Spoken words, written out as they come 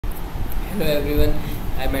Hello everyone,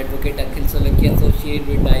 I'm Advocate Akhil Solanki, associate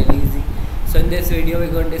with Dialezee. So in this video we're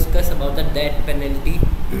going to discuss about the death penalty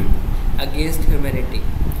against humanity.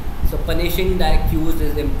 So punishing the accused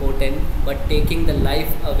is important, but taking the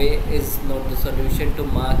life away is not the solution. To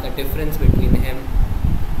mark a difference between him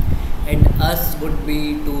and us would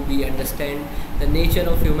be to understand the nature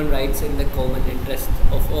of human rights in the common interest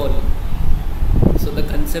of all. So the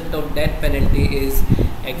concept of death penalty is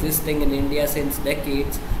existing in India since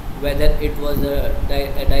decades, whether it was a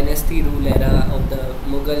dynasty rule era of the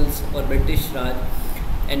Mughals or British Raj,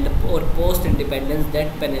 or post-independence,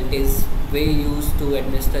 death penalties were used to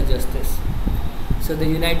administer justice. So the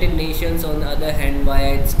United Nations, on the other hand,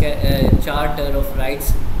 via its Charter of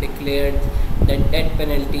Rights, declared that death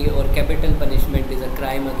penalty or capital punishment is a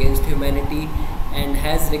crime against humanity and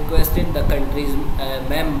has requested the country's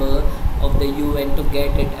member of the UN to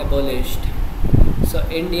get it abolished. So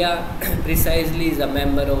India precisely is a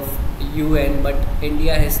member of UN, but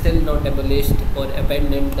India has still not abolished or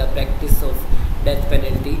abandoned the practice of death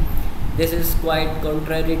penalty. This is quite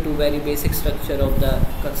contrary to very basic structure of the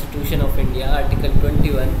Constitution of India. Article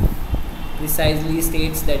 21 precisely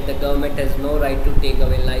states that the government has no right to take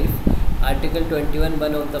away life. Article 21,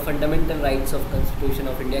 one of the fundamental rights of Constitution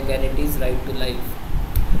of India, guarantees right to life.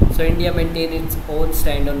 So India maintains its own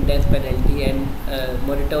stand on death penalty and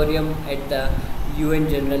moratorium at the UN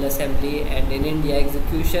General Assembly, and in India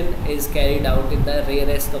execution is carried out in the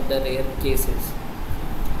rarest of the rare cases.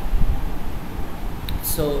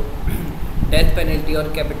 So death penalty or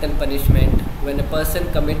capital punishment: when a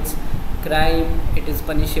person commits crime, it is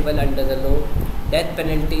punishable under the law. Death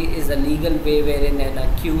penalty is a legal way wherein an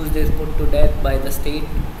accused is put to death by the state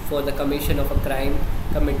for the commission of a crime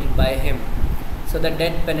committed by him. So the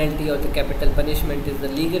death penalty or the capital punishment is the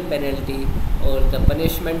legal penalty or the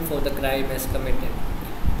punishment for the crime as committed.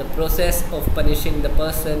 The process of punishing the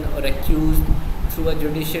person or accused through a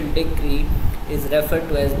judicial decree is referred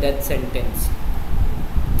to as death sentence.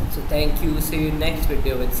 So thank you. See you in next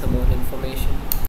video with some more information.